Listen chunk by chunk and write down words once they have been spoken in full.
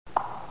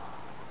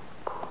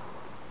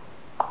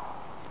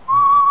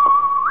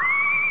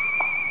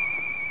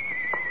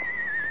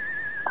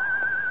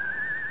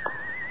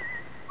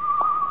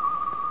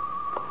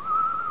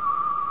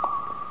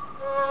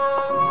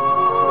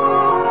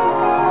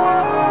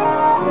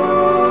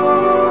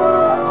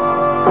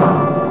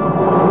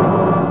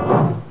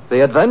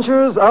The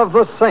Adventures of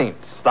the Saint,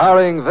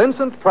 starring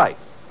Vincent Price.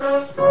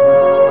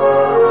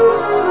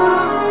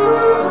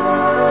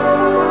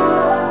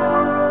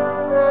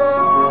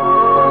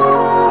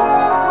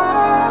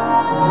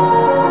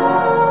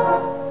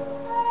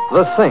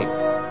 The Saint,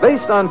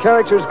 based on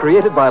characters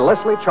created by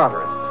Leslie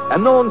Charteris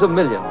and known to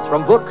millions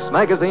from books,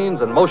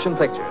 magazines, and motion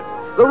pictures.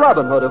 The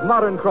Robin Hood of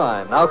modern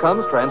crime now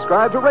comes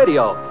transcribed to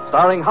radio,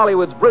 starring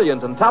Hollywood's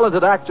brilliant and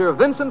talented actor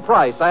Vincent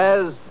Price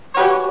as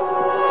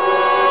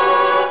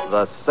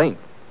the Saint.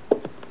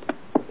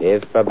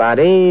 If a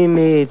body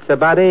meets a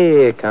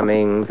body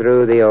coming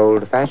through the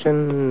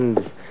old-fashioned,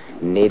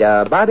 need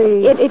a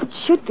body... It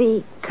should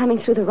be coming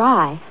through the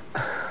rye.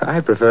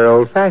 I prefer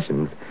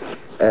old-fashions.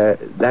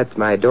 That's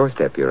my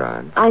doorstep you're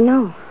on. I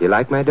know. You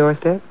like my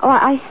doorstep? Oh,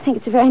 I think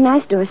it's a very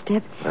nice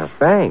doorstep. Well,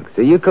 thanks.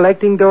 Are you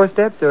collecting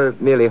doorsteps or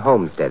merely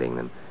homesteading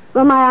them?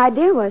 Well, my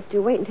idea was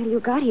to wait until you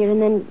got here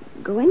and then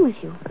go in with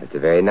you. That's a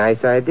very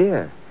nice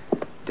idea.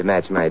 To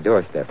match my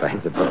doorstep, I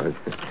suppose.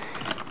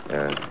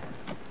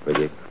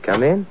 Will you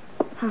come in?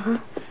 Uh-huh.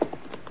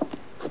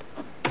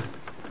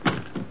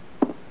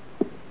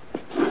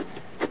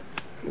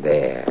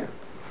 There.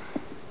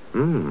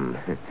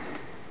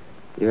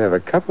 You have a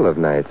couple of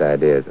nice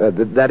ideas.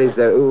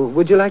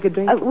 Would you like a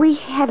drink? We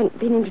haven't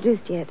been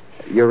introduced yet.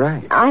 You're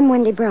right. I'm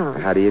Wendy Brown.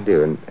 How do you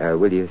do? And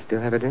will you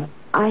still have a drink?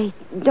 I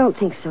don't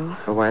think so.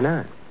 Oh, why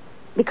not?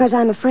 Because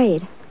I'm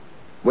afraid.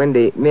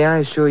 Wendy, may I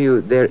assure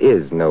you there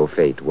is no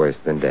fate worse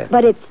than death?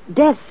 But it's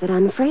death that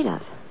I'm afraid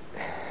of.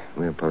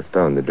 We'll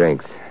postpone the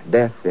drinks.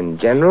 Death in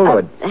general,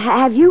 or...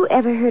 Have you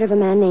ever heard of a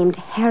man named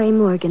Harry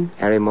Morgan?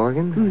 Harry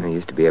Morgan? I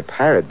used to be a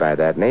pirate by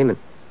that name. And...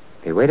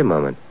 Hey, wait a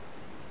moment.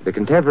 The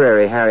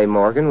contemporary Harry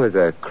Morgan was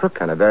a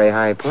crook on a very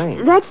high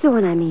plane. That's the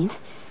one I mean.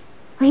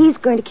 He's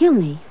going to kill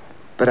me.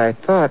 But I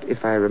thought,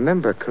 if I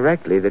remember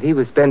correctly, that he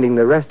was spending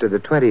the rest of the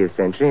 20th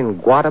century in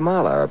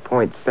Guatemala or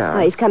Point South. Oh,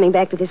 he's coming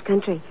back to this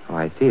country. Oh,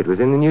 I see. It was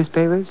in the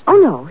newspapers? Oh,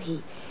 no.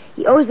 He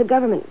owes the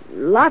government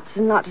lots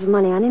and lots of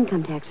money on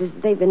income taxes.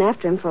 They've been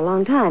after him for a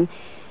long time.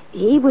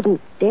 He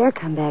wouldn't dare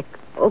come back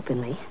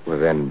openly. Well,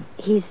 then...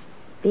 He's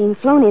being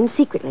flown in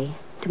secretly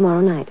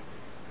tomorrow night.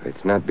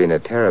 It's not been a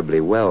terribly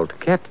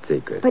well-kept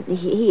secret. But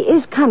he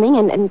is coming,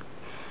 and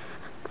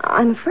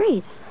I'm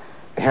afraid.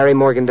 Harry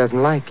Morgan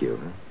doesn't like you.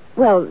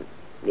 Well,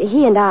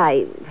 he and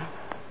I...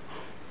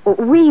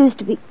 We used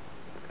to be...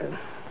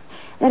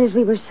 That is,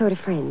 we were sort of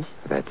friends.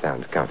 That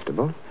sounds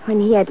comfortable. When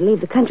he had to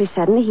leave the country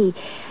suddenly,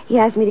 he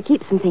asked me to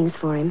keep some things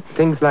for him.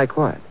 Things like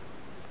what?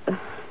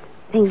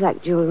 Things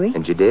like jewelry.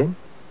 And you did?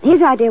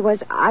 His idea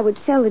was I would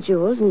sell the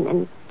jewels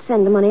and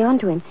send the money on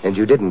to him. And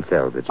you didn't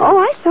sell the jewels? Oh,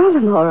 I sold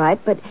them all right,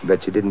 but...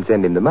 But you didn't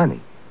send him the money?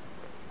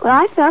 Well,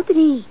 I felt that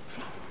he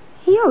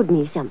owed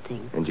me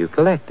something. And you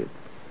collected.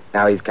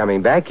 Now he's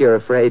coming back. You're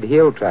afraid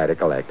he'll try to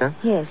collect, huh?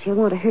 Yes, he'll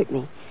want to hurt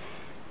me.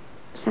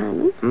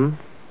 Simon?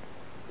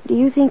 Do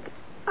you think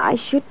I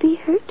should be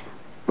hurt?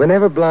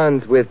 Whenever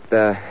blondes with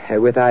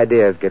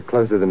ideas get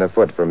closer than a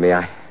foot from me,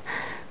 I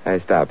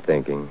stop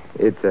thinking.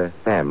 It's a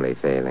family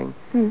failing.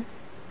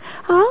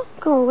 I'll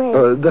go away.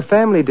 The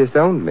family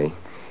disowned me.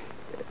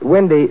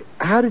 Wendy,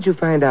 how did you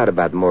find out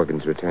about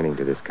Morgan's returning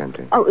to this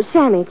country? Oh,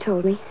 Sammy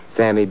told me.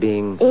 Sammy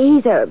being...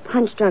 He's a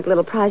punch-drunk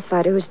little prize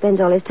fighter who spends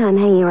all his time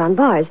hanging around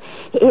bars.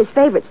 His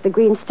favorite's the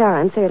Green Star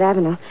on 3rd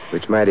Avenue.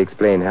 Which might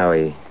explain how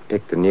he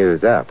picked the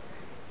news up.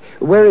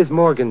 Where is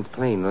Morgan's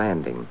plane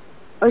landing?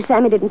 Oh,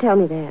 Sammy didn't tell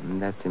me that.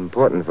 That's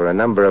important for a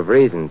number of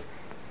reasons.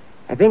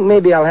 I think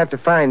maybe I'll have to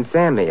find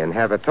Sammy and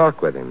have a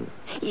talk with him.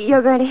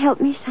 You're going to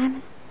help me,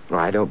 Simon? Well,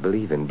 I don't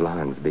believe in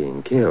blondes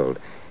being killed.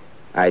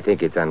 I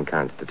think it's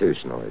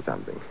unconstitutional or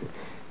something.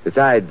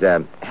 Besides,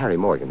 Harry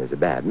Morgan is a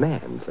bad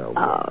man, so...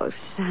 Oh,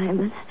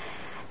 Simon,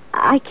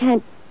 I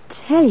can't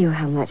tell you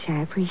how much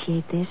I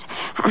appreciate this.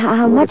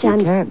 How much if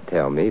you can't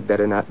tell me,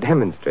 better not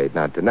demonstrate,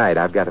 not tonight.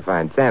 I've got to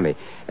find Sammy.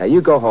 Now, you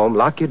go home,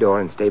 lock your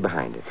door, and stay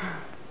behind it.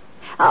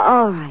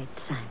 All right,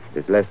 Simon.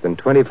 There's less than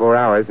 24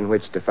 hours in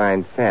which to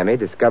find Sammy,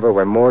 discover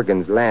where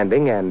Morgan's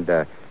landing, and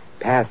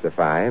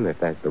pacify him, if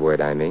that's the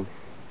word I mean.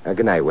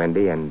 Good night,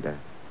 Wendy, and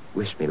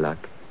wish me luck.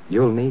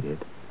 You'll need it.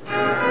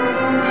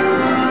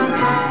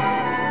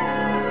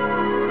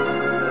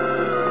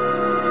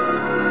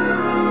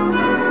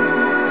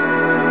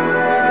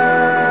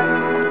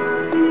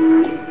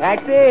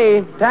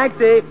 Taxi!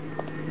 Taxi!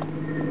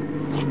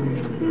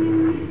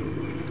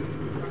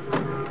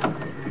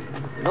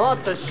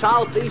 North to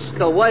south, east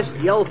to west,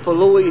 yell for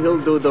Louis,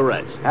 he'll do the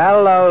rest.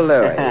 Hello,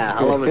 Louis.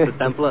 Hello, Mr.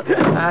 Templar.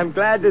 I'm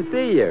glad to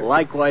see you.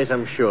 Likewise,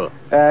 I'm sure.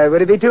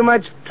 Would it be too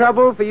much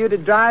trouble for you to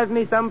drive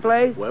me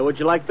someplace? Where would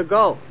you like to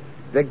go?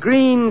 The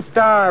Green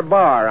Star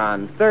Bar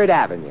on 3rd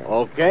Avenue.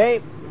 Okay.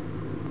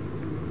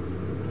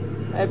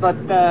 Hey, but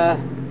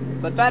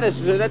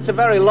that's a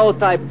very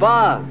low-type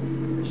bar.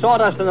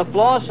 Sawdust on the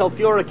floor,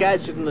 sulfuric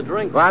acid in the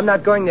drink. Well, I'm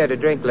not going there to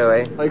drink,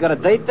 Louis. Oh, you got a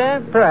date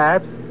there?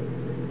 Perhaps.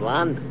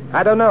 Blonde?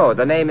 I don't know.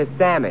 The name is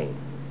Sammy.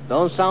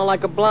 Don't sound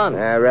like a blonde.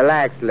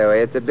 Relax,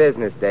 Louis. It's a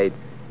business date.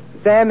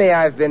 Sammy,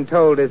 I've been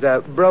told, is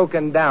a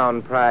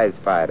broken-down prize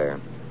fighter.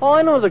 Oh,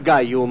 I know the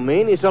guy you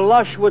mean. He's a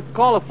lush with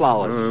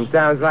cauliflowers.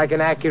 Sounds like an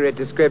accurate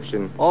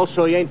description.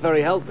 Also, he ain't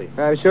very healthy.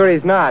 I'm sure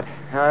he's not.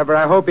 However,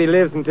 I hope he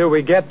lives until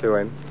we get to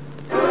him.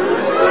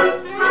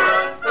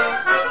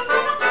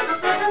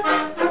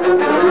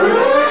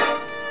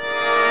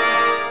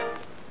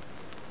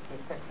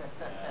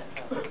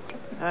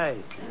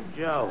 Hey,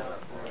 Joe.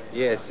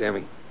 Yes,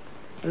 Sammy.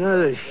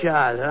 Another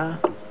shot, huh?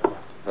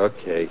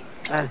 Okay.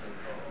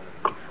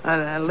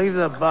 And leave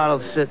the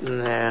bottle sitting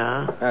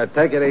there, huh?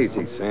 Take it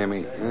easy,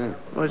 Sammy.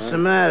 What's the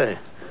matter?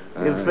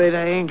 You afraid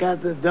I ain't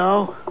got the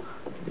dough?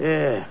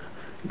 Yeah.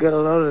 Get a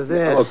load of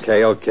this.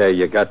 Okay.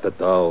 You got the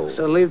dough.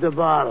 So leave the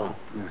bottle.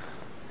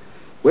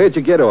 Where'd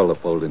you get all the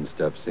folding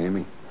stuff,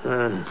 Sammy?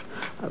 I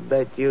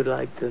bet you'd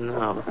like to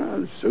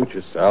know. Suit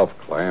yourself.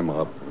 Clam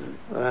up.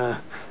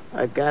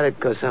 I got it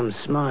 'cause I'm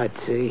smart,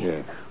 see?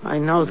 Yeah. I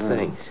know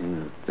things.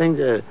 Things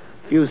a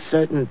few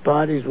certain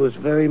parties was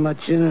very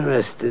much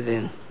interested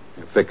in.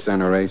 Fix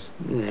on a race?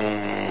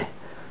 Nah.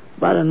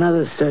 But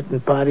another certain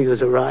party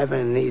who's arriving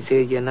in these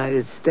here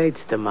United States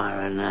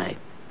tomorrow night.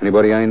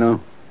 Anybody I know?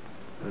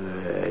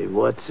 Hey,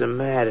 what's the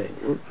matter?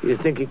 You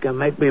think you can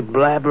make me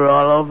blabber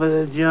all over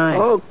the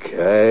joint?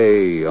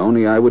 Okay.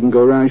 Only I wouldn't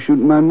go around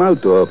shooting my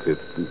mouth off if...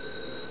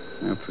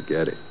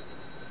 forget it.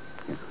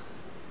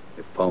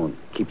 The phone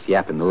keeps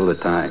yapping all the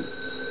time.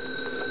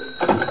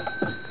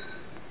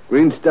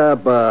 Green Star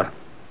Bar.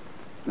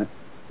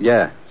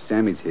 Yeah,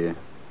 Sammy's here.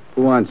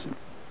 Who wants him?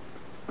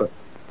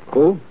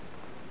 Who?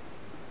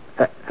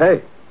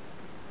 Hey.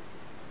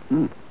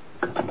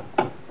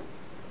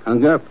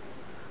 Hung up.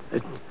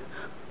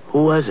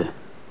 Who was it?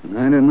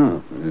 I don't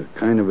know.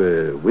 Kind of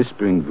a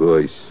whispering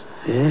voice.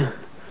 Yeah?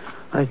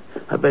 I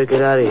better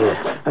get out of here.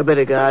 I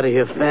better get out of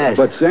here fast.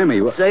 But, Sammy...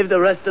 Save the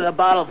rest of the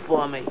bottle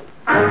for me.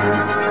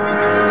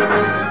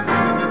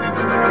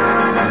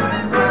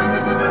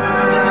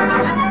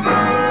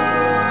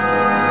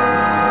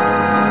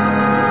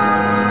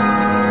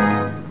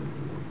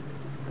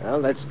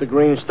 Well, that's the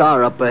Green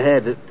Star up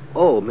ahead.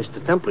 Oh, Mr.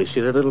 Temple, you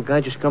see that little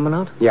guy just coming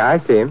out? Yeah, I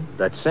see him.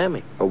 That's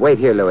Sammy. Oh, wait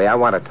here, Louie. I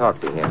want to talk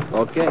to him.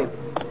 Okay.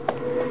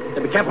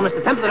 Hey, be careful,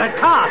 Mr. Temple, of that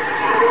car.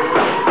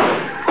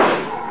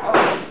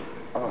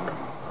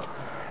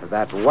 Oh,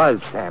 that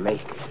was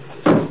Sammy.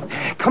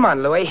 Come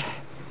on, Louie.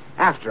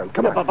 After him.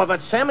 Come on.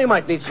 But Sammy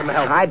might need some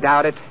help. I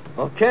doubt it.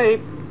 Okay.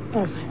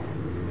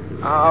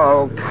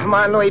 Oh, come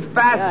on, Louie.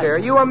 Faster. Are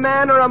you a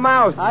man or a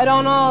mouse? I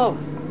don't know.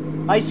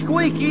 I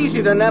squeak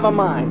easy, then never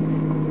mind.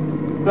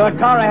 The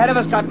car ahead of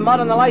us got mud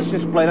on the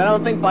license plate. I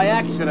don't think by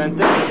accident.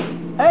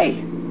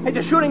 Hey,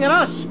 they're shooting at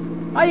us.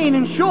 I ain't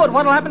insured.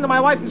 What'll happen to my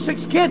wife and 6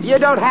 kids? You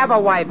don't have a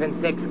wife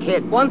and 6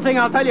 kids. One thing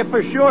I'll tell you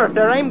for sure. If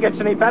their aim gets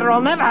any better,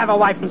 I'll never have a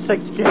wife and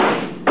 6 kids.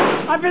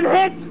 I've been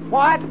hit.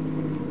 What?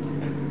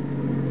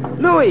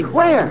 Louie,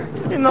 where?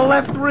 In the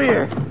left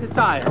rear. The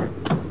tire.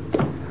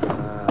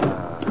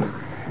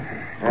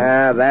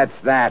 That's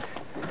that.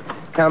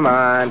 Come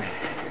on.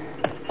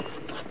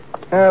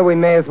 We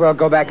may as well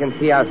go back and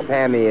see how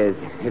Sammy is,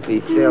 if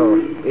he still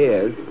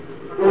is.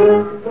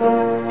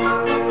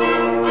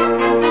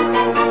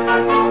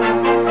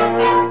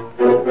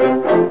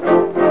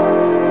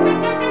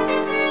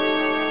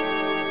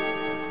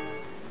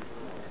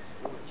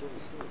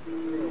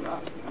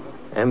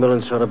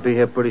 Ambulance ought to be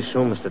here pretty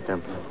soon, Mr.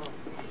 Temple.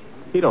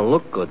 He don't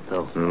look good,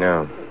 though.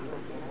 No.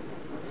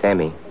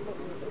 Sammy.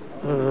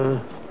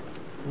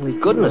 We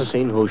couldn't have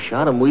seen who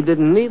shot him. We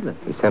didn't either.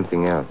 There's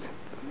something else.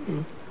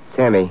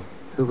 Sammy,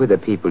 who were the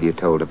people you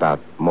told about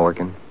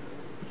Morgan?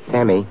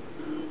 Sammy?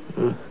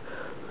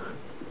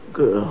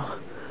 Girl.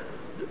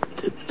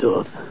 Tipped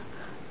off.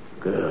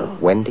 Girl.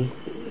 Wendy?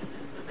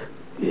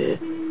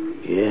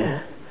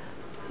 Yeah.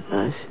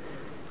 Nice.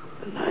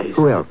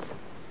 Who else?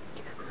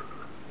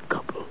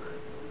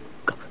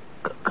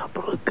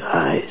 Couple of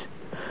guys.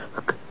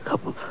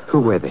 Couple. Who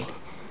were they?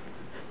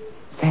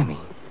 Sammy?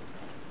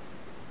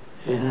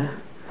 Yeah?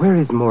 Where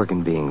is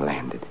Morgan being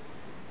landed?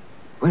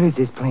 Where is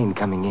his plane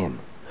coming in?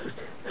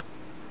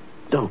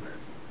 No.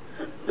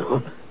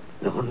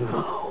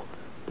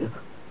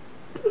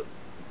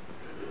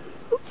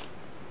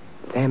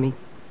 Sammy?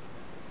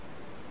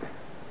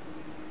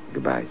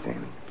 Goodbye,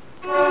 Sammy.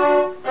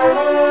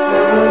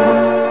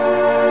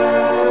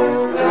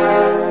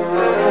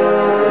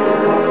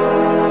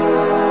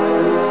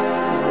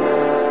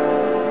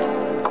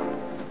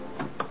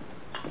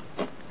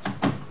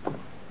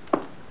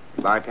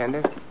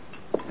 Bartender?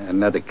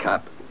 Another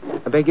cop.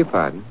 I beg your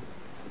pardon?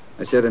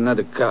 I said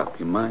another cop.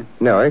 You mind?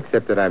 No,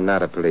 except that I'm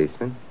not a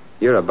policeman.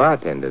 You're a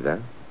bartender,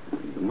 though.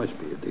 You must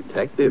be a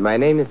detective. My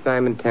name is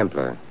Simon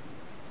Templar.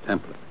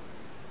 Templar.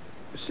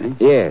 You see?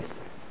 Yes.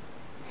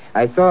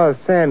 I saw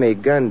Sammy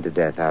gunned to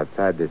death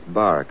outside this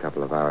bar a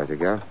couple of hours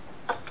ago.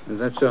 Is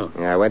that so?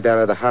 Yeah, I went down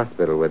to the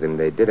hospital with him.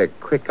 They did a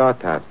quick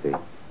autopsy.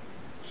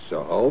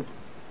 So?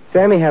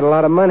 Sammy had a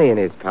lot of money in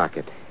his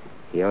pocket.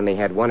 He only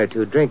had 1 or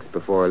 2 drinks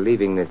before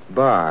leaving this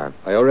bar.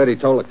 I already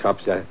told the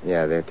cops that.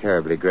 Yeah, they're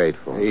terribly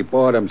grateful. He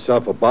bought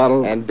himself a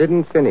bottle. And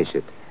didn't finish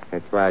it.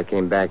 That's why I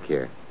came back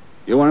here.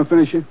 You want to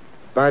finish it?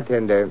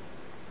 Bartender,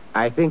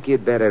 I think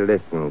you'd better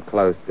listen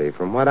closely.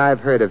 From what I've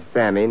heard of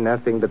Sammy,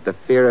 nothing but the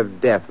fear of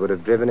death would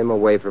have driven him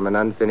away from an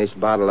unfinished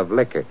bottle of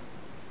liquor.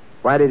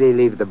 Why did he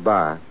leave the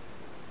bar?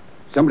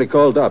 Somebody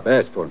called up,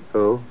 asked for him.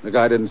 Who? The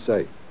guy didn't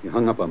say. He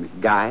hung up on me.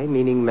 Guy,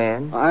 meaning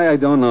man? I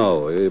don't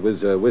know. It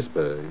was a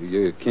whisper.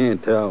 You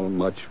can't tell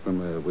much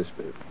from a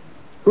whisper.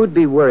 Who'd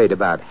be worried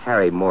about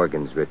Harry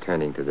Morgan's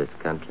returning to this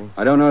country?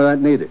 I don't know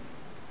that neither.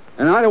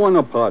 And I don't want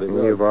no part of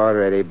it. You've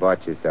already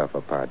bought yourself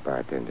a part,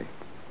 bartender.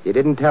 You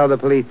didn't tell the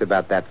police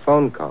about that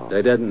phone call.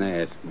 They didn't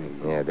ask me.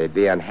 Yeah, they'd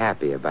be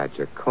unhappy about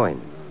your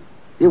coin.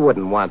 You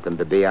wouldn't want them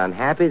to be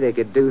unhappy. They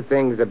could do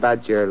things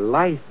about your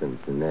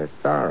license and their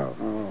sorrow.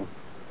 Oh.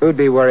 Who'd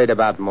be worried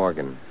about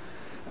Morgan?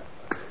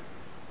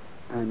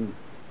 I'm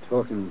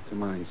talking to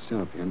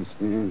myself, you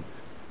understand?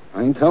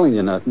 I ain't telling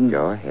you nothing.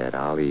 Go ahead.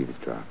 I'll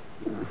eavesdrop.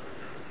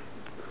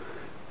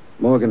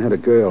 Morgan had a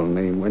girl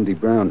named Wendy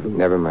Brown who...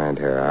 Never mind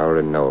her. I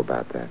already know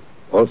about that.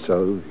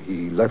 Also,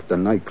 he left the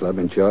nightclub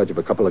in charge of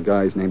a couple of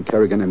guys named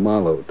Kerrigan and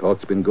Marlowe.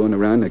 Talk's been going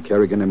around that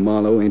Kerrigan and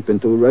Marlowe ain't been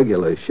too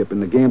regular,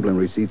 shipping the gambling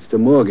receipts to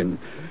Morgan.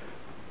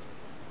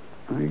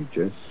 I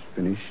just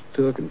finished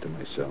talking to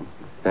myself.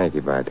 Thank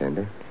you,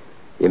 bartender.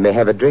 You may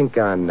have a drink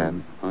on...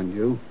 On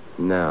you?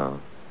 No.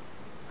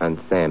 On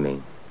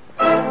Sammy.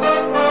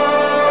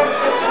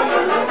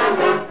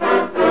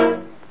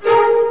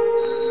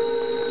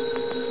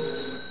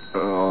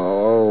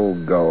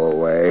 Oh, go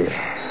away.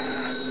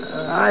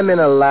 I'm in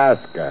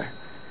Alaska.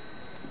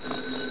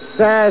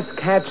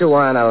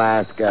 Saskatchewan,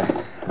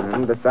 Alaska.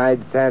 And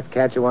besides,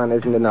 Saskatchewan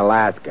isn't in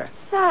Alaska.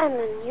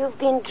 Simon, you've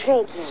been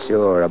drinking.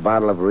 Sure, a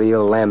bottle of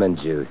real lemon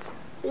juice.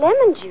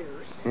 Lemon juice?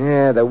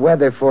 Yeah, the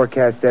weather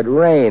forecast said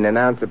rain. An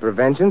ounce of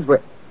preventions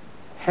were...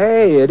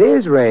 Hey, it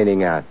is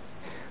raining out.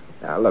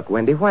 Now, look,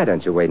 Wendy, why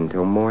don't you wait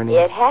until morning?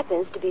 It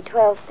happens to be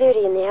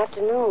 12:30 in the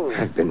afternoon.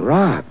 I've been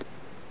robbed.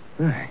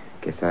 I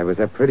guess I was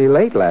up pretty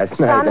late last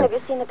night. Simon, have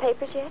you seen the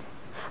papers yet?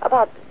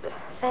 About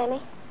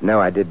Sammy?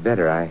 No, I did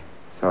better. I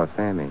saw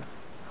Sammy.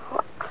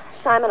 Oh,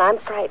 Simon, I'm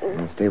frightened.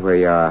 Now, stay where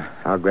you are.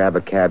 I'll grab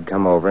a cab,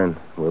 come over, and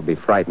we'll be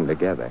frightened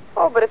together.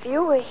 Oh, but if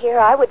you were here,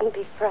 I wouldn't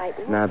be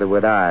frightened. Neither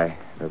would I.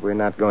 But we're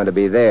not going to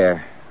be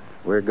there.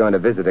 We're going to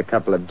visit a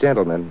couple of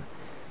gentlemen.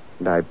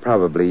 And I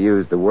probably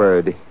used the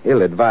word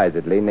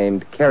ill-advisedly,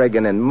 named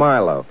Kerrigan and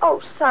Marlowe.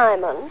 Oh,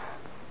 Simon.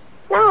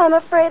 Now I'm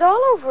afraid all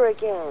over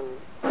again.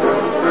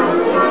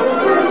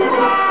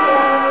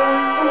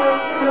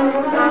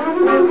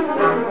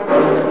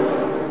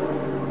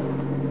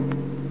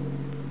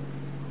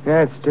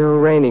 Yeah, it's still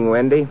raining,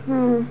 Wendy.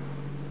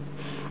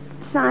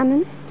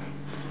 Simon,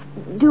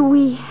 do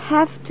we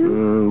have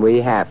to?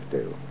 We have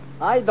to.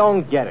 I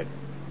don't get it.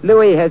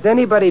 Louis, has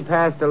anybody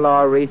passed a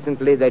law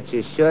recently that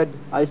you should?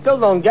 I still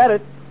don't get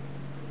it.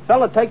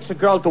 Fella takes a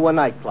girl to a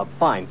nightclub.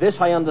 Fine. This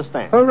I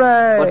understand.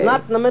 Hooray! But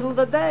not in the middle of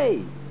the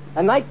day.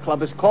 A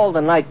nightclub is called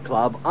a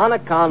nightclub on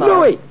account of...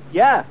 Louis!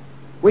 Yeah.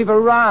 We've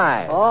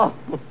arrived. Oh.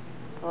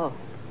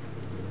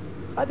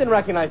 I didn't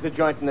recognize the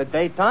joint in the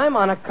daytime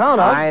on account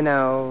of... I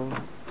know.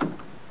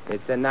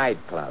 It's a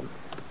nightclub.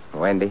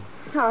 Wendy?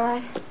 All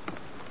right.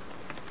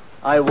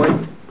 I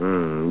wait.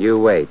 You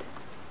wait.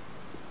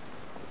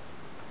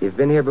 You've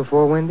been here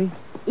before, Wendy?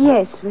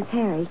 Yes, with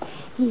Harry.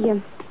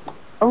 He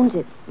owns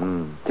it.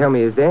 Tell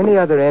me, is there any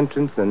other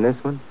entrance than this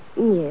one?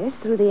 Yes,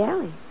 through the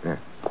alley. Yeah.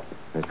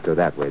 Let's go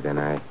that way, then.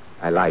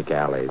 I like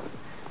alleys.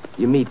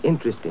 You meet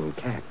interesting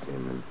cats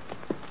in them.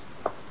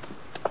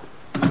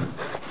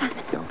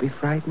 Simon. Don't be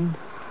frightened.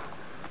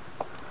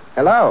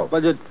 Hello.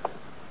 But it...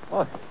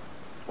 What?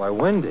 Why,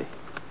 Wendy.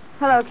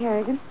 Hello,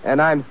 Kerrigan.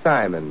 And I'm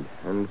Simon.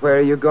 And where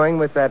are you going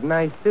with that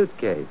nice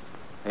suitcase?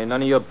 Ain't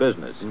none of your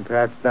business.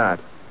 Perhaps not.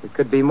 It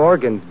could be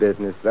Morgan's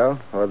business, though,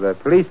 or the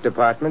police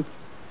department's.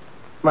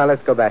 Come on,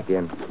 let's go back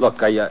in.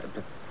 Look,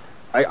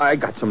 I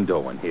got some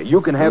dough in here. You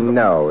can have...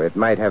 No, it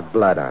might have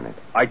blood on it.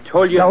 I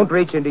told you... Don't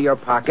reach into your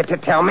pocket to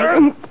tell me.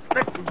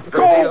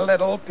 Go,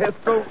 little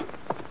pistol.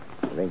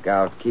 I think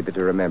I'll keep it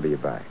to remember you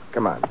by.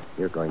 Come on,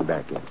 you're going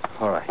back in.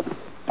 All right.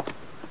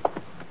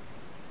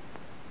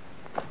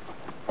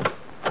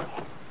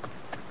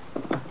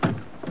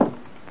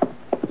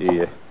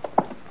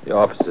 The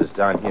officer's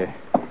down here.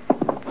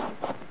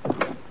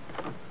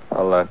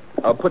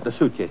 I'll put the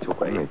suitcase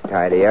away. It's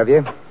tidy of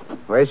you.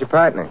 Where's your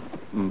partner?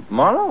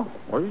 Marlowe?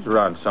 Well, he's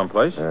around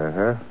someplace.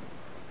 Uh-huh.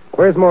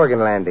 Where's Morgan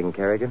landing,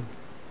 Kerrigan?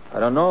 I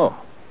don't know.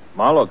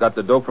 Marlowe got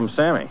the dope from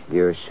Sammy.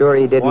 You're sure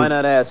he didn't... Why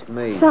not ask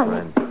me,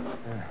 Simon.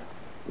 friend?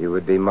 You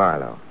would be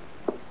Marlowe.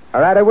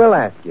 All right, I will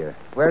ask you.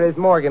 Where is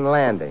Morgan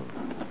landing?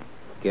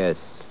 Guess.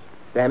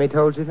 Sammy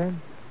told you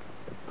then?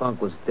 The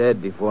punk was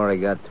dead before I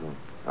got to him.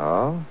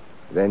 Oh?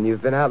 Then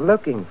you've been out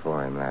looking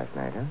for him last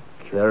night, huh?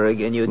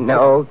 Kerrigan, you...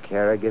 No,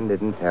 Kerrigan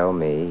didn't tell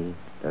me.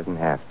 Doesn't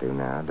have to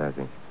now, does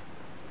he?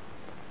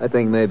 I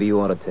think maybe you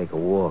ought to take a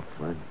walk,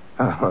 friend.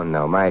 Oh,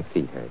 no, my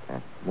feet hurt, huh?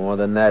 More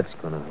than that's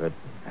gonna hurt.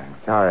 I'm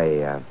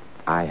sorry,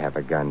 I have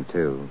a gun,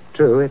 too.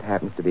 True, it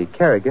happens to be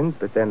Kerrigan's,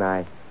 but then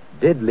I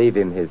did leave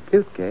him his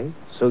suitcase.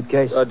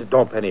 Suitcase?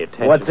 Don't pay any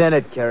attention. What's in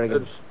it,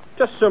 Kerrigan? It's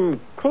just some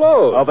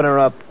clothes. Open her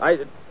up.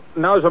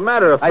 Now, as a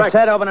matter of fact... I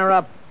said open her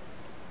up.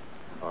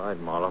 All right,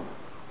 Marlowe.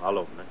 I'll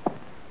open it.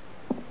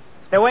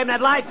 Stay away from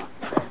that light.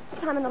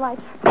 Simon, the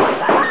lights.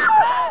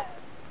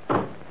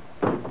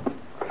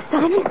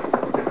 Simon?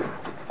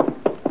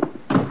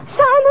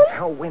 Simon?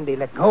 Oh, Wendy,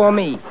 let go of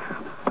me.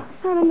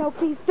 Simon, no,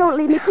 please. Don't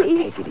leave me,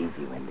 please. Take it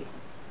easy, Wendy.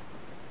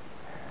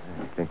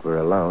 I think we're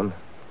alone.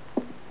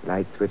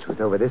 Light switch was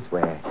over this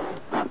way.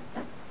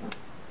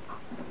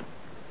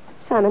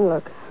 Simon,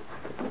 look.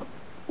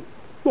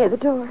 Near the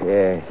door.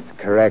 Yes,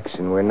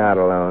 correction. We're not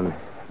alone.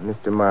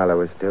 Mr.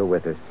 Marlowe is still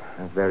with us.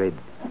 A very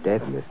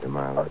dead Mr.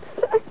 Marlowe.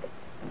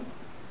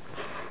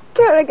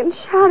 Kerrigan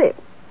shot him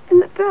in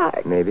the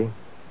dark. Maybe.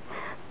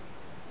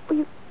 Well,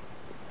 you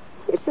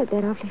said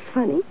that awfully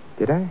funny.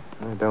 Did I?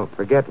 Oh, don't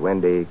forget,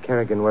 Wendy,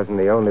 Kerrigan wasn't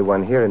the only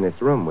one here in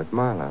this room with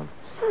Marlowe.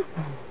 Simon.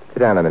 Sit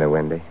down a minute,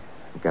 Wendy.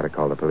 I've got to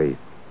call the police.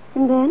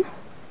 And then?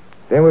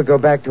 Then we'll go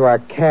back to our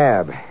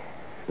cab.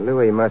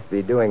 Louis must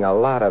be doing a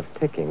lot of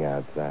ticking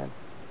outside.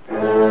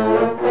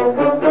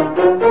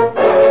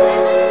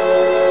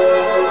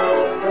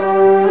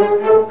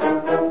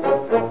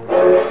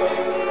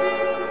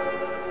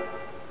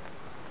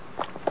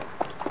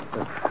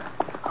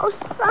 Oh,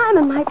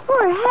 Simon, my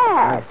poor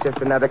hat. It's just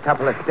another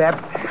couple of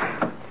steps.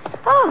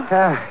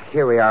 Oh.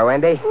 Here we are,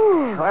 Wendy.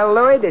 Well,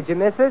 Louis, did you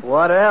miss us?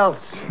 What else?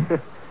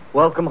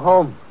 Welcome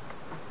home.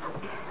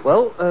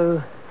 Well,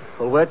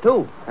 where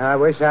to? I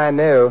wish I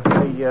knew.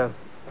 Hey,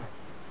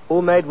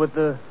 who made with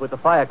the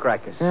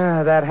firecrackers?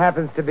 That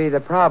happens to be the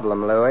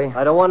problem, Louis.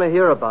 I don't want to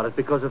hear about it,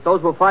 because if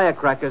those were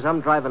firecrackers,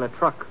 I'm driving a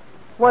truck.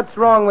 What's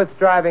wrong with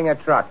driving a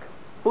truck?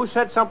 Who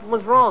said something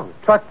was wrong?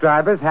 Truck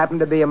drivers happen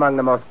to be among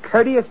the most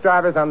courteous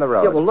drivers on the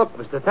road. Yeah, well, look,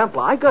 Mr.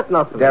 Templar, I got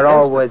nothing. They're against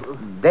always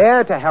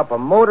there to help a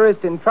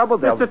motorist in trouble.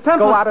 They'll Mr.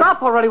 Templar,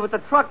 stop already with the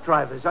truck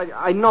drivers.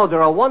 I know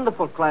there are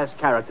wonderful class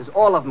characters.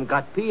 All of them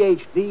got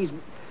PhDs.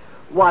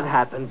 What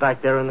happened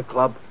back there in the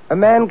club? A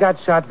man got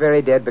shot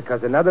very dead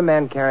because another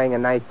man carrying a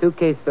nice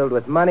suitcase filled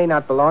with money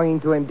not belonging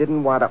to him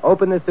didn't want to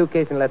open the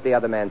suitcase and let the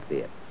other man see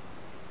it.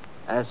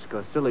 Ask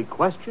a silly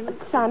question?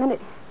 Simon,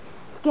 it's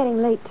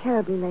getting late,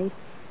 terribly late.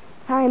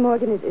 Harry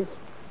Morgan is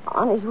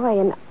on his way,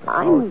 and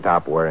I'm... Oh,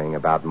 stop worrying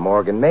about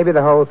Morgan. Maybe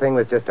the whole thing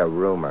was just a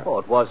rumor. Oh,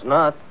 it was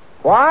not.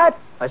 What?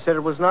 I said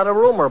it was not a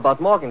rumor about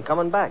Morgan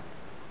coming back.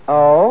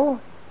 Oh?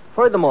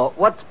 Furthermore,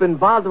 what's been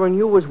bothering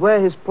you is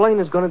where his plane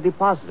is going to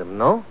deposit him,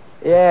 no?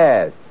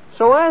 Yes.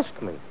 So ask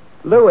me.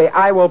 Louis,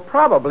 I will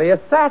probably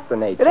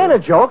assassinate you. It ain't a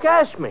joke.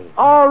 Ask me.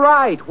 All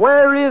right.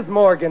 Where is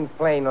Morgan's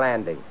plane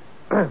landing?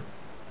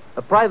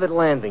 A private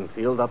landing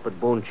field up at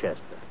Boonchester.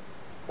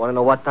 Want to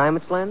know what time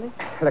it's landing?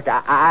 Look,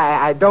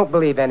 I don't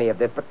believe any of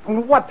this, but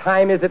what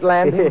time is it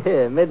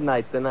landing?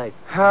 Midnight tonight.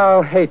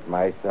 I'll hate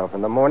myself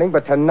in the morning,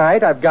 but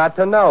tonight I've got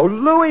to know.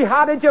 Louis,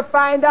 how did you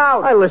find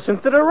out? I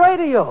listened to the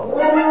radio.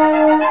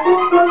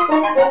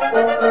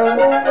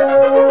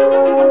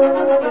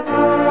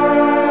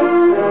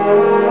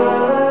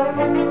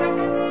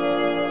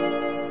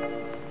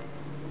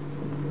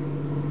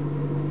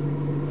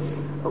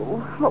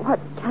 What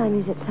time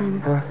is it,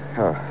 Simon?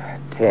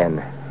 10.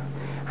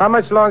 How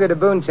much longer to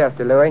Boonchester,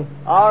 Louis?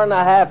 Hour and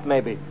a half,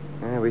 maybe.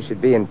 We should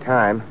be in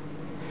time.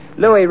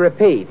 Louis,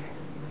 repeat.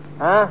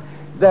 Huh?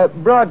 The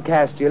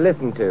broadcast you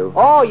listened to.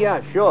 Oh,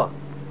 yeah, sure.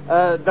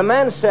 The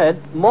man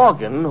said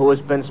Morgan, who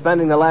has been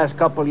spending the last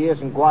couple of years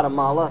in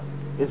Guatemala,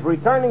 is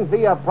returning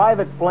via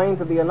private plane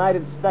to the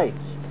United States.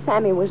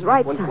 Sammy was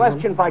right, When Simon.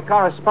 questioned by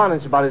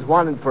correspondents about his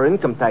wanted for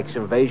income tax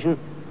evasion,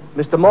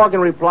 Mr. Morgan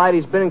replied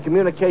he's been in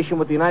communication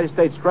with the United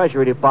States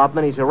Treasury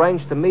Department. He's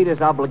arranged to meet his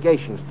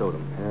obligations to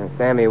them.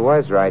 Sammy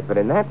was right, but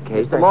in that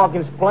case... Mr.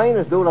 Morgan's plane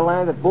is due to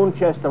land at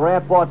Boonchester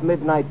Airport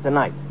midnight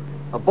tonight.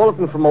 A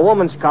bulletin from a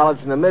woman's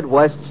college in the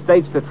Midwest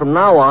states that from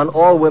now on,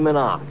 all women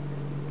are.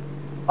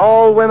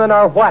 All women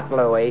are what,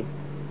 Louis?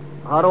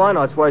 How do I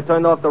know? It's where I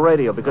turned off the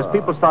radio, because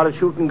people started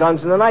shooting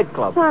guns in the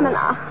nightclub. Simon,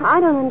 I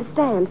don't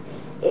understand.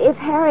 If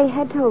Harry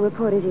had told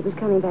reporters he was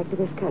coming back to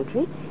this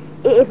country,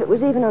 if it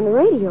was even on the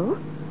radio,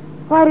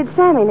 why did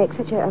Sammy make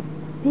such a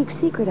big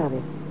secret of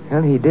it?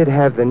 Well, he did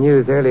have the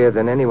news earlier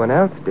than anyone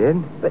else did.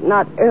 But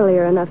not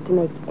earlier enough to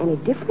make any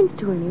difference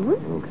to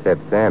anyone. Except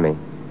Sammy.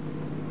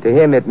 To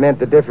him, it meant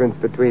the difference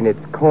between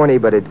it's corny,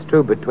 but it's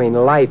true, between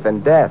life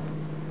and death.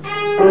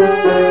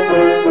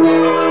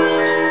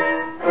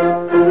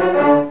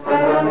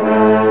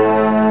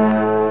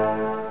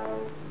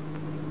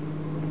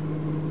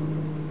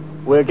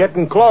 We're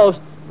getting close.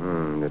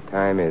 The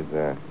time is,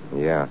 a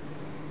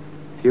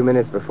few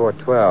minutes before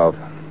 12.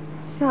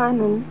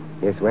 Simon.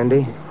 Yes,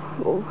 Wendy?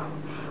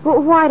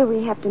 Well, why do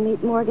we have to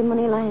meet Morgan when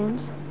he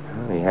lands?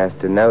 Well, he has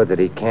to know that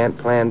he can't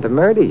plan to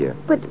murder you.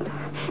 But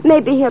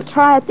maybe he'll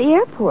try at the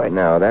airport.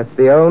 No, that's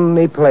the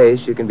only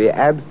place you can be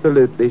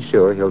absolutely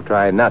sure he'll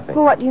try nothing.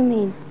 Well, what do you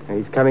mean?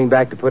 He's coming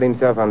back to put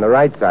himself on the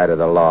right side of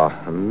the law.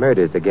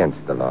 Murder's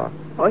against the law.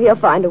 Oh, he'll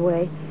find a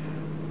way.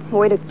 A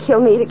way to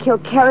kill me, to kill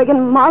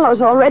Kerrigan.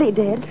 Marlowe's already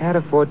dead. Can't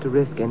afford to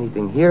risk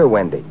anything here,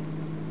 Wendy.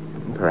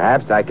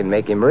 Perhaps I can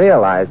make him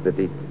realize that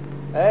he...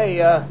 Hey,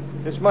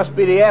 this must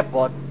be the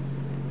airport.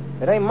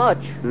 It ain't much.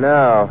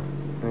 No.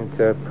 It's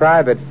a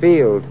private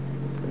field.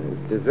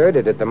 It's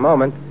deserted at the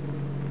moment.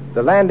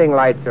 The landing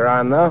lights are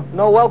on, though.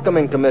 No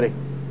welcoming committee.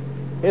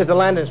 Here's the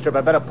landing strip.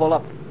 I better pull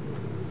up.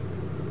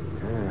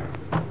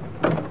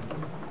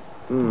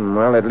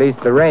 Well, at least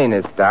the rain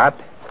has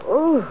stopped.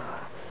 Oh,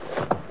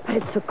 but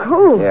it's so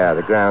cold. Yeah,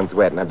 the ground's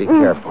wet. Now be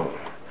careful.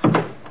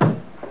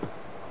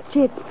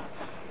 Gee,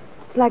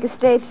 it's like a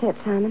stage set,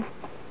 Simon.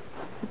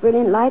 The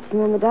brilliant lights and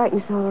then the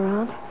darkness all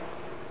around.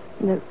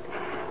 And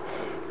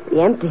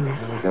the emptiness.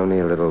 It's only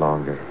a little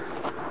longer.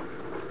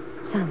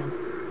 Simon,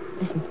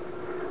 listen.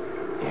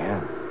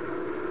 Yeah.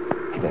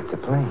 Hey, that's a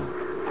plane.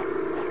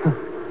 Huh,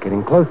 it's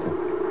getting closer.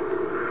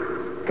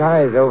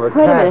 Sky's overcast,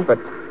 Wait a minute. but...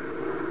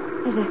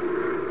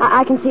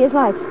 I can see his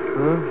lights.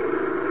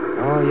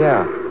 Oh,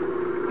 yeah.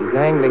 He's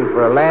angling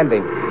for a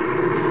landing.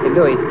 Hey,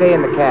 Louis, stay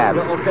in the cab.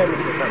 Okay,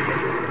 Mr. Temple.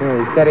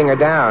 Yeah, he's setting her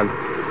down.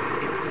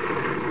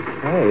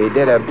 Hey, he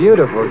did a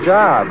beautiful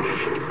job.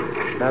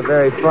 Not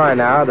very far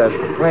now. The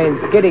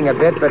plane's skidding a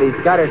bit, but he's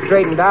got her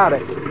straightened out.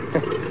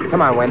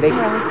 Come on, Wendy.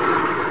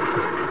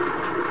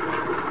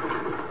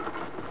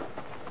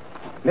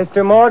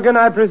 Mr. Morgan,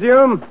 I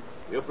presume?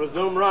 You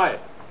presume right.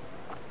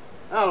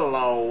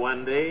 Hello,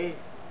 Wendy.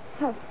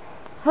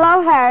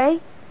 Hello, Harry.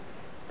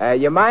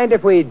 You mind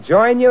if we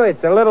join you?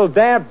 It's a little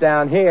damp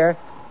down here.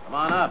 Come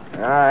on up.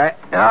 All right.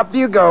 Up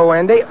you go,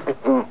 Wendy.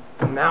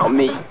 Now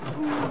me.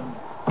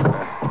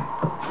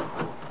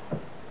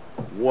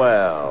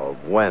 Well,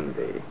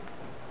 Wendy,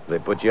 they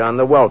put you on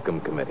the welcome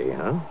committee,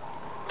 huh?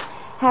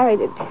 Harry,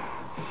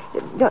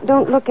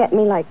 don't look at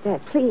me like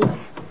that, please.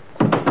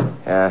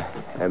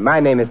 My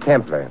name is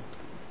Templar.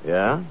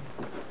 Yeah?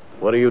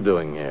 What are you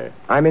doing here?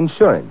 I'm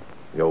insurance.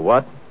 You're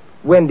what?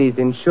 Wendy's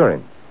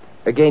insurance.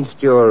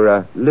 Against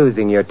your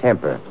losing your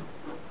temper.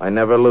 I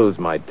never lose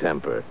my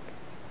temper.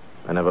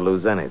 I never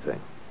lose anything.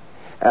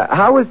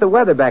 How was the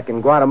weather back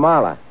in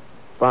Guatemala?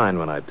 Fine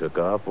when I took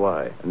off.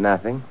 Why?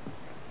 Nothing.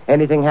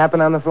 Anything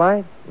happen on the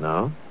flight?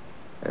 No.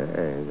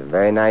 It's a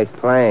very nice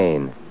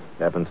plane.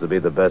 Happens to be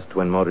the best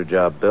twin-motor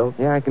job built.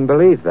 Yeah, I can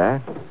believe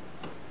that.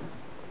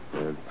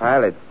 The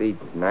pilot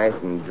seat's nice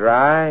and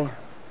dry.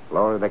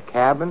 Floor of the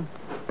cabin,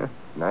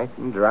 nice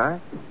and dry.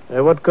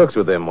 Hey, what cooks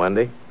with him,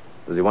 Wendy?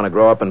 Does he want to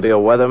grow up and be a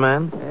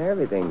weatherman?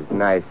 Everything's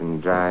nice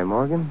and dry,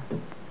 Morgan.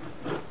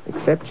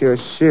 Except your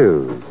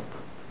shoes.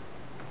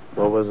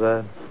 What was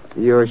that?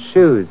 Your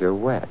shoes are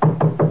wet.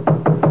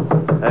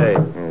 Hey.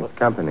 There's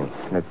company.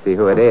 Let's see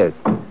who it is.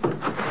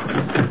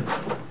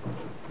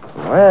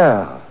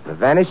 Well, the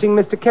vanishing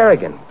Mr.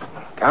 Kerrigan.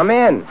 Come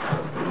in.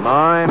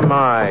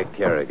 My,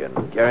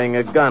 Kerrigan. Carrying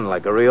a gun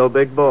like a real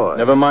big boy.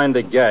 Never mind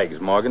the gags,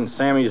 Morgan.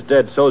 Sammy's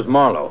dead, so's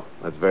Marlowe.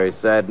 That's very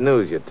sad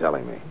news you're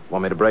telling me.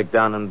 Want me to break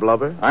down and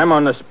blubber? I'm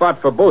on the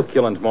spot for both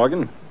killings,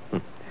 Morgan.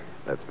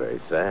 That's very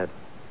sad.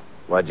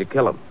 Why'd you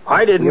kill him?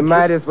 I didn't. You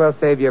might as well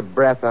save your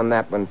breath on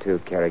that one, too,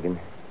 Kerrigan.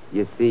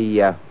 You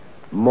see,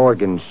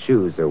 Morgan's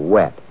shoes are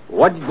wet.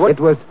 What? It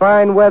was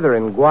fine weather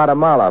in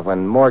Guatemala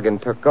when Morgan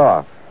took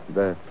off.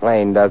 The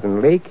plane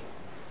doesn't leak.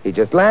 He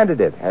just landed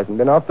it. Hasn't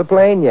been off the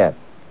plane yet.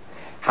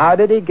 How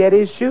did he get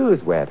his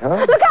shoes wet,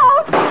 huh? Look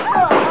out!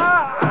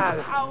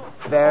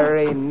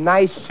 Very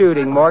nice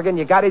shooting, Morgan.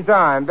 You got his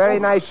arm. Very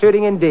nice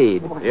shooting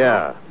indeed.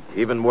 Yeah,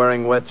 even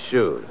wearing wet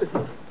shoes.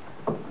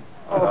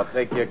 I'll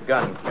take your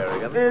gun,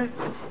 Kerrigan.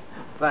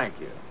 Thank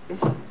you.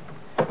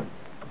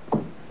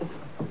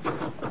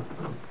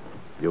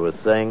 You were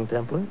saying,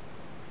 Templar?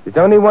 There's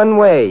only one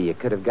way you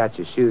could have got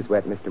your shoes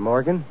wet, Mr.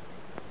 Morgan.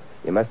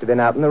 You must have been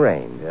out in the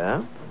rain.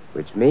 Yeah?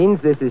 Which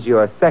means this is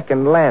your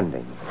second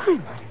landing.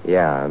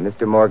 Yeah,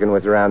 Mr. Morgan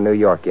was around New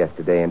York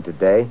yesterday and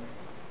today.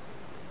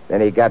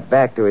 Then he got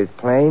back to his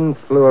plane,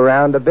 flew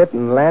around a bit,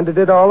 and landed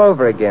it all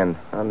over again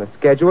on the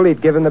schedule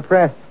he'd given the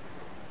press.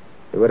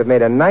 It would have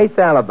made a nice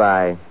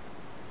alibi.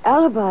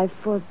 Alibi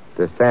for...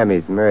 For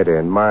Sammy's murder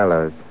and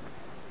Marlowe's.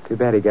 Too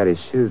bad he got his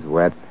shoes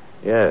wet.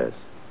 Yes.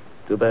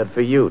 Too bad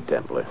for you,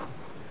 Templar.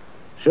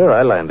 Sure,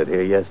 I landed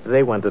here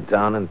yesterday, went to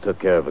town, and took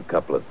care of a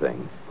couple of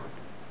things.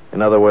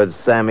 In other words,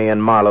 Sammy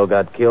and Marlowe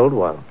got killed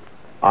while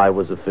I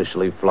was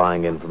officially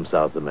flying in from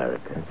South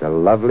America. It's a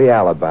lovely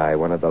alibi.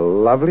 One of the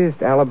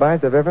loveliest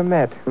alibis I've ever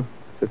met.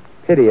 It's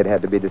a pity it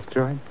had to be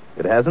destroyed.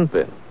 It hasn't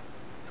been.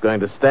 It's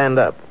going to stand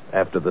up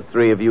after the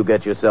three of you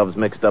get yourselves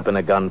mixed up in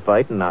a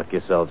gunfight and knock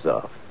yourselves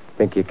off.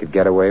 Think you could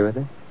get away with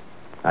it?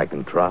 I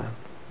can try.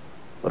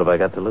 What have I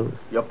got to lose?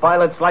 Your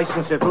pilot's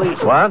license at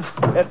least. What?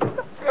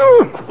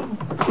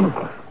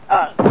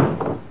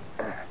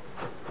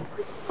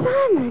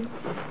 Simon,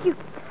 you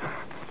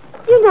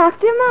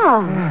knocked him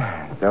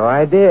off. So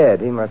I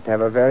did. He must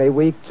have a very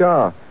weak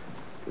jaw.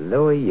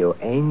 Louis, you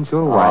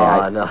angel.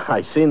 Why, No,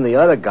 I seen the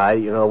other guy,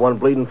 one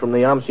bleeding from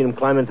the arm, seen him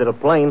climb into the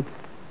plane.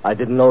 I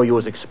didn't know you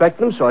was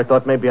expecting him, so I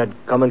thought maybe I'd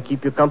come and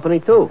keep you company,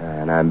 too.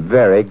 And I'm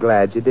very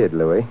glad you did,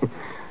 Louis.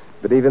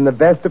 But even the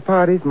best of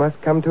parties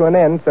must come to an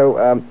end,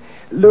 so,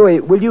 Louis,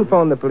 will you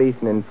phone the police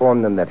and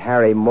inform them that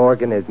Harry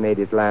Morgan has made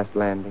his last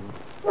landing?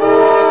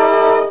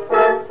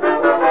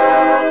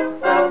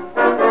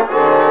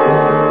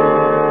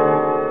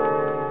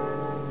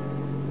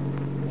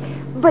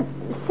 But,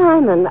 Simon...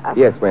 Simon.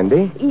 Yes,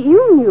 Wendy?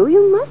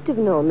 You must have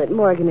known that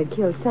Morgan had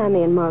killed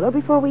Sammy and Marlowe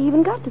before we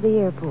even got to the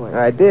airport.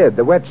 I did.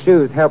 The wet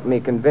shoes helped me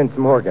convince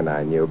Morgan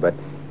I knew, but...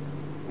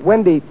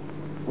 Wendy,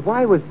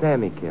 why was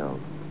Sammy killed?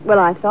 Well,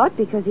 I thought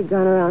because he'd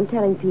gone around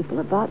telling people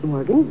about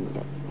Morgan.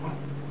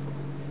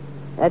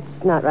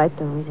 That's not right,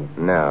 though, is it?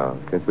 No,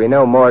 since we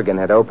know Morgan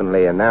had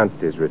openly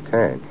announced his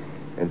return.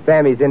 And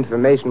Sammy's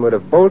information would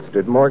have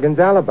bolstered Morgan's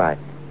alibi.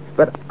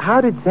 But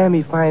how did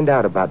Sammy find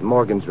out about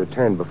Morgan's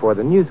return before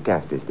the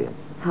newscasters did?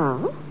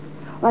 How?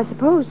 Well, I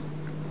suppose...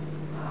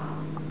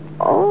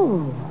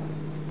 Oh,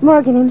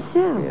 Morgan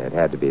himself. Yeah, it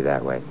had to be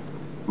that way.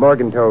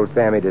 Morgan told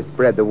Sammy to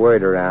spread the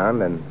word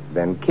around and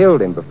then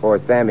killed him before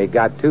Sammy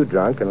got too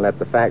drunk and let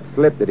the fact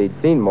slip that he'd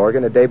seen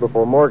Morgan a day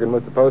before Morgan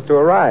was supposed to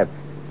arrive.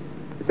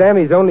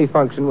 Sammy's only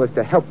function was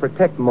to help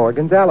protect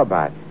Morgan's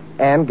alibi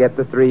and get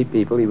the three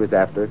people he was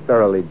after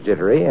thoroughly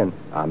jittery and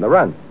on the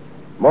run.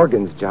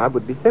 Morgan's job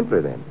would be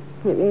simpler then.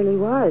 It really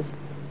was.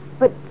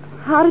 But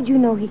how did you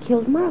know he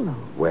killed Marlowe?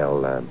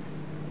 Well,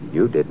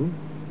 you didn't.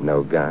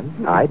 No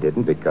gun. I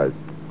didn't because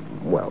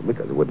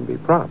it wouldn't be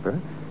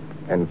proper.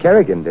 And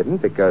Kerrigan didn't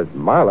because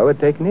Marlowe had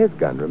taken his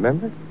gun,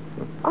 remember?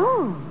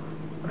 Oh.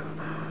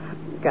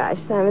 Gosh,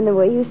 Simon, the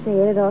way you say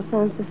it all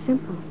sounds so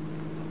simple.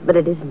 But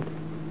it isn't.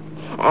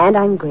 And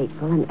I'm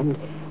grateful and...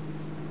 There.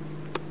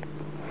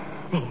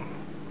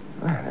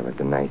 Well, that was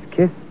a nice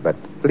kiss, but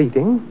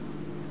fleeting.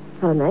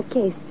 Well, in that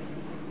case,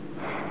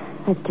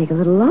 let's take a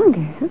little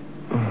longer, huh?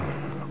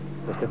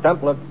 Mr.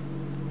 Templar.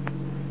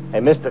 Hey,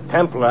 Mr.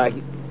 Templar,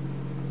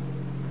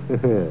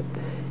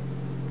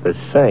 The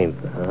Saint,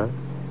 huh?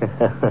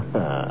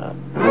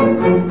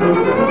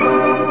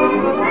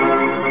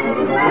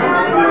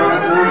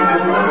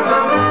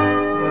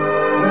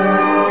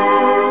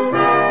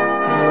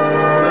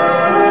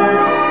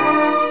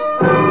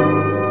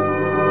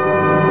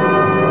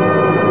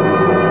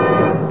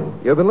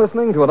 You've been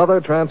listening to another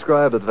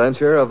transcribed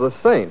adventure of the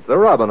Saint, the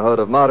Robin Hood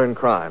of modern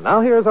crime.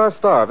 Now here's our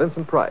star,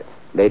 Vincent Price.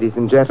 Ladies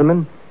and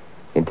gentlemen,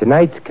 in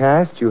tonight's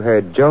cast, you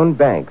heard Joan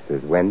Banks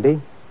as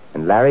Wendy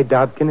and Larry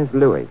Dobkin as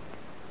Louis.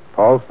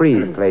 Paul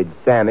Frees played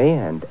Sammy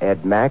and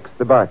Ed Max,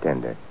 the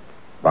bartender.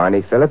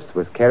 Barney Phillips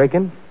was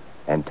Kerrigan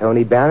and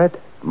Tony Barrett,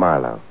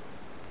 Marlowe.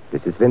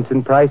 This is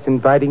Vincent Price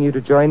inviting you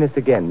to join us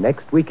again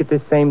next week at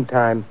this same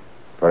time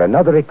for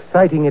another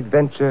exciting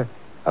adventure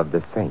of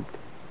the Saint.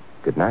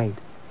 Good night.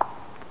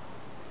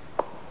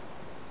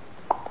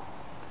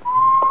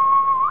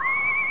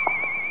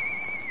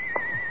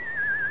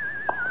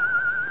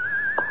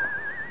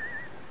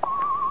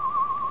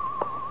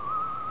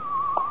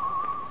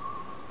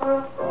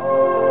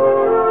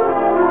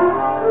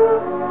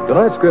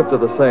 Tonight's script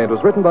of The Saint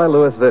was written by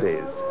Louis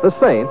Vittes. The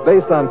Saint,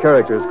 based on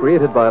characters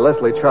created by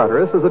Leslie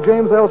Charteris, is a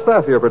James L.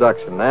 Safier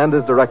production and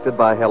is directed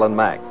by Helen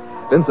Mack.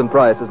 Vincent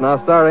Price is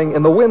now starring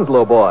in The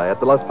Winslow Boy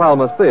at the Las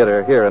Palmas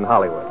Theater here in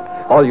Hollywood.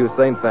 All you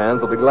Saint fans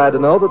will be glad to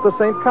know that the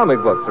Saint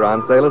comic books are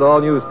on sale at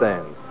all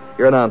newsstands.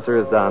 Your announcer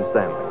is Don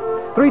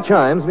Stanley. 3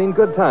 chimes mean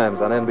good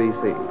times on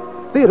NBC.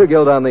 Theater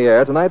Guild on the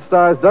Air tonight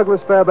stars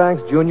Douglas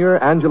Fairbanks Jr.,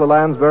 Angela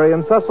Lansbury,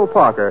 and Cecil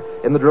Parker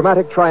in the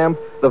dramatic triumph,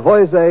 The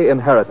Voisey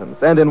Inheritance.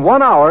 And in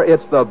 1 hour,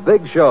 it's the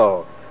big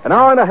show. An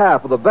hour and a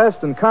half of the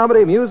best in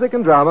comedy, music,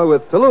 and drama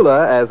with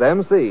Tallulah as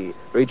MC.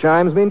 3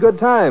 chimes mean good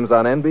times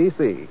on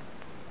NBC.